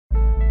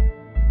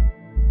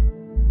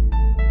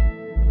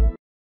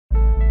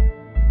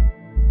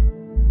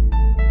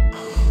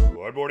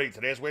Good morning.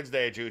 Today is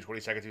Wednesday, June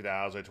 22nd,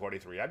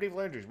 2023. I'm Dave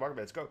Landry's Market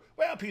Let's go.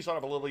 Well, peace on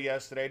up a little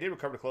yesterday. Did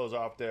recover to close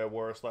off the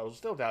worst levels.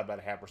 Still down about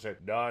 0.5%.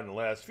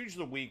 Nonetheless, futures of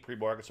the week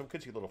pre-market, so we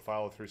could see a little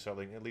follow-through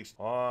selling, at least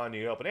on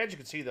the open. As you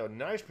can see, though,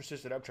 nice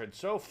persistent uptrend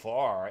so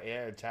far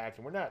and intact,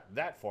 and we're not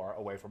that far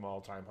away from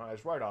all-time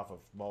highs, right off of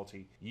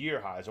multi-year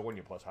highs, or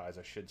one-year plus highs,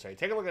 I should say.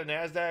 Take a look at the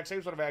NASDAQ.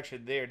 Same sort of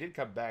action there. Did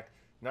come back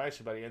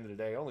nicely by the end of the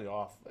day, only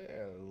off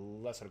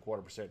less than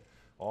 0.25%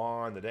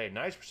 on the day.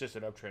 Nice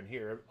persistent uptrend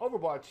here.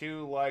 Overbought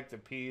too, like the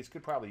piece.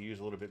 Could probably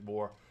use a little bit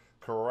more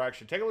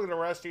correction. Take a look at the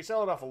rest.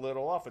 Sell it off a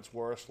little, off its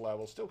worst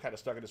level. Still kind of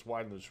stuck in this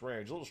wide loose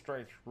range. A little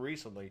strange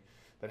recently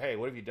that, hey,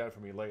 what have you done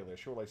for me lately? I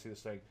sure like to see this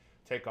thing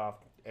take off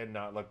and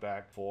not look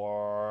back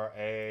for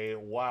a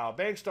while.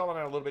 Bank stalling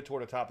out a little bit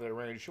toward the top of the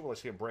range. Sure like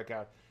to see a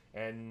breakout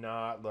and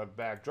not look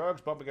back. Drugs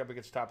bumping up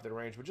against the top of the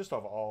range, but just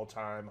off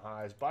all-time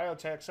highs.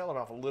 Biotech selling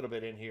off a little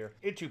bit in here.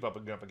 Into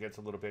bumping up against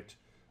a little bit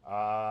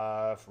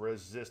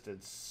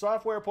resistance.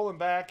 Software pulling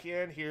back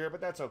in here, but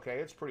that's okay.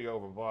 It's pretty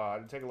overbought.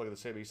 And take a look at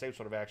the SIBI. Same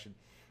sort of action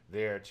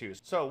there, too.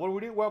 So what do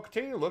we do? Well,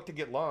 continue to look to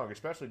get long,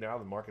 especially now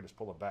the market is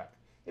pulling back.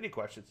 Any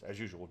questions? As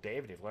usual,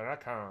 Dave,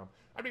 DaveLandry.com.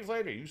 I'm Dave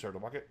Landry. You serve the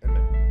market in a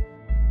minute.